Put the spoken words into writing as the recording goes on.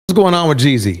What's going on with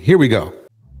Jeezy? Here we go.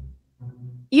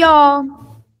 Y'all,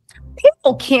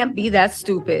 people can't be that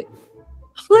stupid.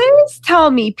 Please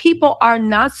tell me people are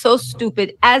not so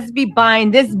stupid as be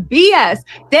buying this BS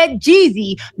that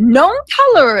Jeezy, known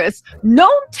colorist,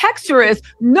 known texturist,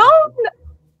 known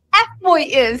F-boy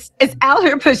is out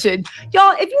here pushing.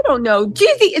 Y'all, if you don't know,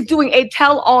 Jeezy is doing a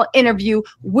tell-all interview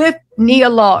with Nia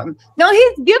Long. Now,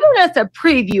 he's giving us a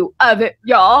preview of it,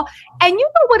 y'all. And you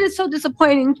know what is so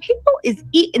disappointing? People is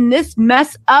eating this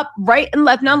mess up right and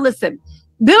left. Now, listen,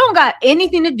 they don't got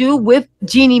anything to do with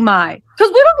Jeannie Mai, because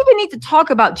we don't even need to talk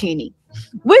about Jeannie.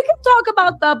 We can talk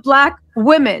about the Black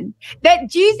women that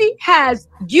Jeezy has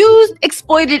used,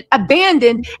 exploited,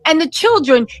 abandoned, and the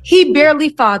children he barely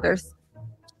fathers.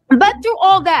 But through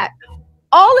all that,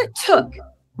 all it took,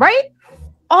 right?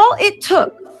 All it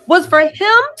took was for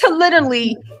him to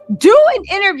literally do an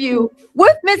interview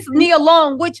with Miss Nia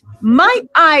Long, which might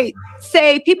I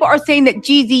say, people are saying that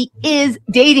Jeezy is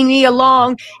dating Nia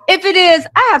Long. If it is,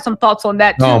 I have some thoughts on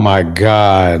that too. Oh my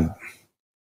God.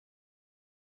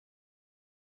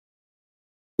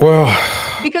 Well,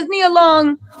 because Nia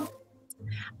Long,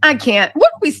 I can't. Where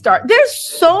do we start? There's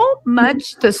so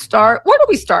much to start. Where do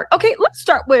we start? Okay, let's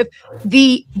start with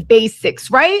the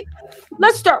basics, right?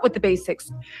 Let's start with the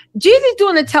basics. Jeezy's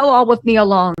doing a tell-all with Nia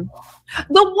Long.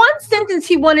 The one sentence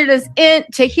he wanted us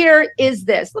to hear is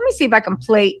this. Let me see if I can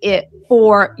play it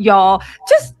for y'all.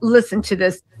 Just listen to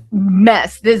this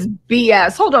mess, this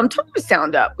BS. Hold on, turn the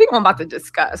sound up. We're about to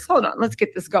discuss. Hold on, let's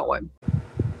get this going.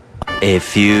 A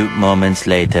few moments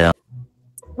later.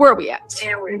 Where are we at?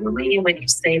 When you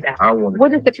say that,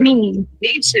 what does it mean?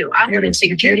 Me too. I want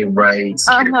to get it right.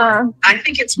 I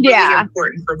think it's really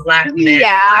important for Black men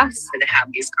to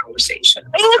have these conversations.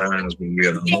 Times when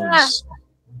we're the most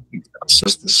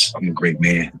sisters. I'm a great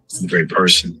man. I'm a great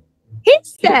person. He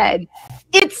said,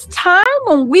 it's time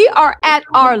when we are at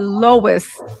our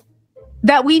lowest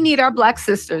that we need our Black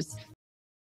sisters.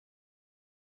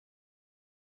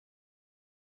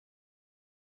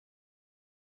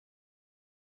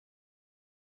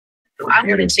 I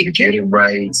want to get it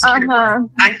right.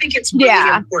 I think it's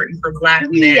really important for Black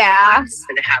men to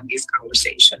have these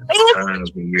conversations.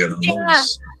 Times when we're the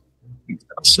most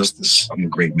sisters. I'm a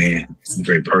great man. I'm a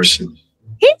great person.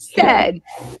 He said,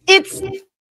 it's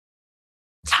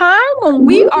time when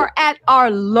we are at our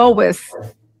lowest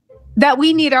that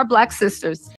we need our Black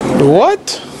sisters.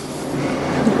 What?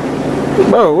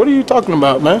 Bro, what are you talking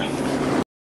about, man?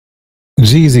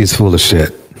 Jeezy's full of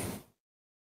shit.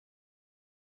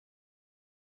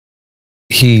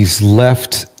 He's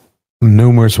left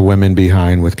numerous women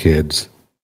behind with kids.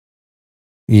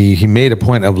 He made a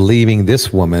point of leaving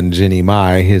this woman, Jeannie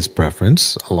Mai, his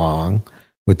preference, along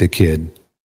with the kid.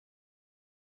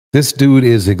 This dude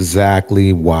is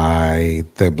exactly why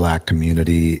the Black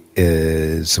community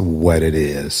is what it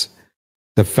is.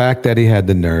 The fact that he had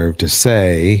the nerve to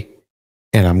say,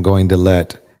 and I'm going to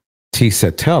let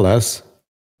Tisa tell us.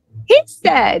 He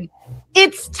said,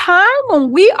 it's time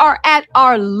when we are at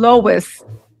our lowest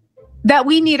that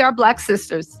we need our Black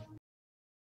sisters.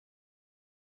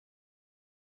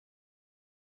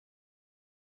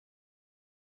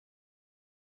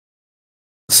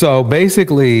 So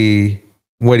basically,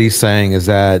 what he's saying is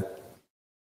that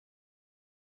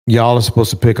y'all are supposed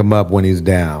to pick him up when he's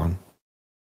down,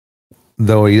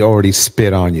 though he already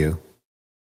spit on you.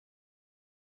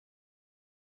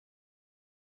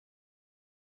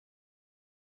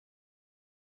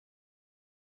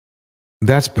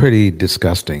 That's pretty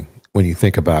disgusting when you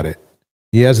think about it.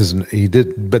 He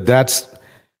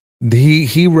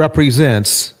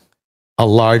represents a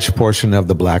large portion of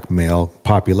the Black male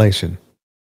population.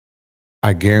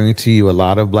 I guarantee you a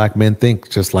lot of Black men think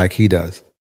just like he does.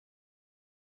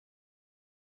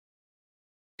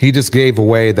 He just gave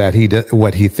away that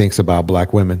what he thinks about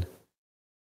Black women.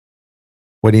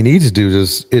 What he needs to do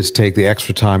is take the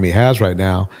extra time he has right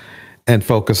now and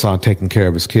focus on taking care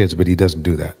of his kids, but he doesn't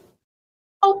do that.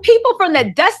 Oh, people from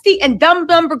the Dusty and Dumb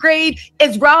Brigade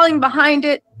is rallying behind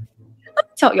it. Let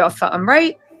me tell y'all something,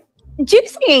 right?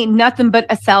 Jeezy ain't nothing but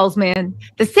a salesman.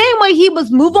 The same way he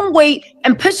was moving weight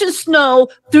and pushing snow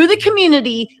through the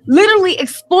community, literally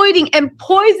exploiting and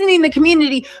poisoning the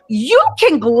community. You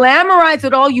can glamorize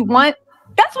it all you want.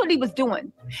 That's what he was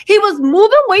doing. He was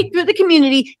moving weight through the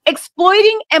community,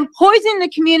 exploiting and poisoning the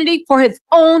community for his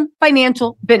own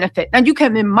financial benefit. And you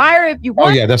can admire if you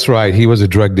want. Oh, yeah, that's right. He was a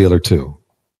drug dealer, too.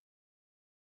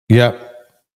 Yep.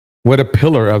 What a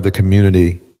pillar of the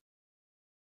community.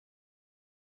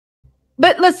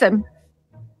 But listen,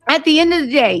 at the end of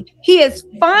the day, he is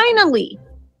finally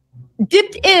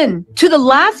dipped in to the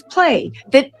last play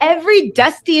that every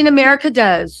Dusty in America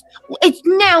does. It's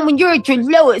now when you're at your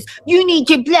lowest, you need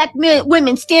your black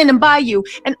women standing by you.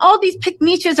 And all these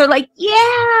pick-me-shas are like,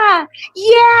 yeah,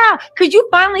 because you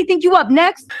finally think you up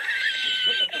next.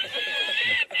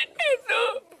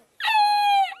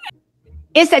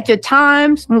 It's at your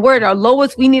times when we're at our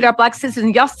lowest, we need our black sisters,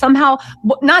 and y'all somehow,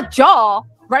 not y'all,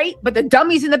 right? But the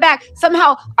dummies in the back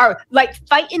somehow are like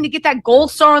fighting to get that gold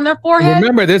star on their forehead.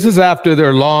 Remember, this is after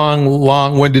their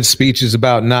long-winded speeches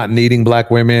about not needing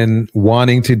black women,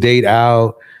 wanting to date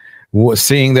out,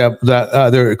 seeing that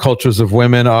other cultures of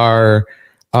women are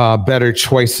better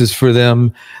choices for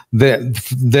them,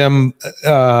 making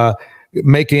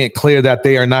it clear that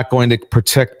they are not going to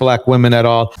protect black women at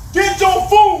all. Get your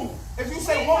food! If you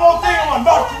say one more thing, I'm gonna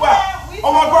knock you out.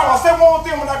 Oh my God, I said one more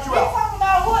thing, I'm gonna knock you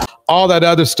out. All that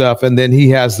other stuff, and then he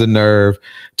has the nerve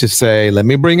to say, let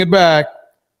me bring it back.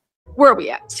 Where are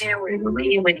we at? When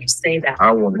you say that,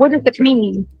 What does it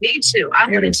mean? me too. I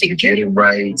wanted to get it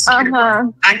right.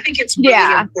 Uh-huh. I think it's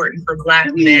really important for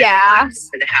Black men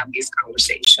to have these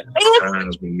conversations.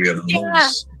 Times when we're the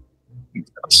most,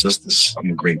 sisters,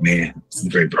 I'm a great man. I'm a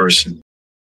great person.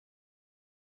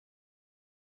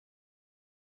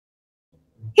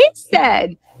 He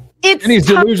said it's And he's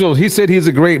delusional. He said he's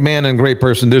a great man and great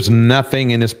person. There's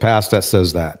nothing in his past that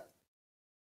says that.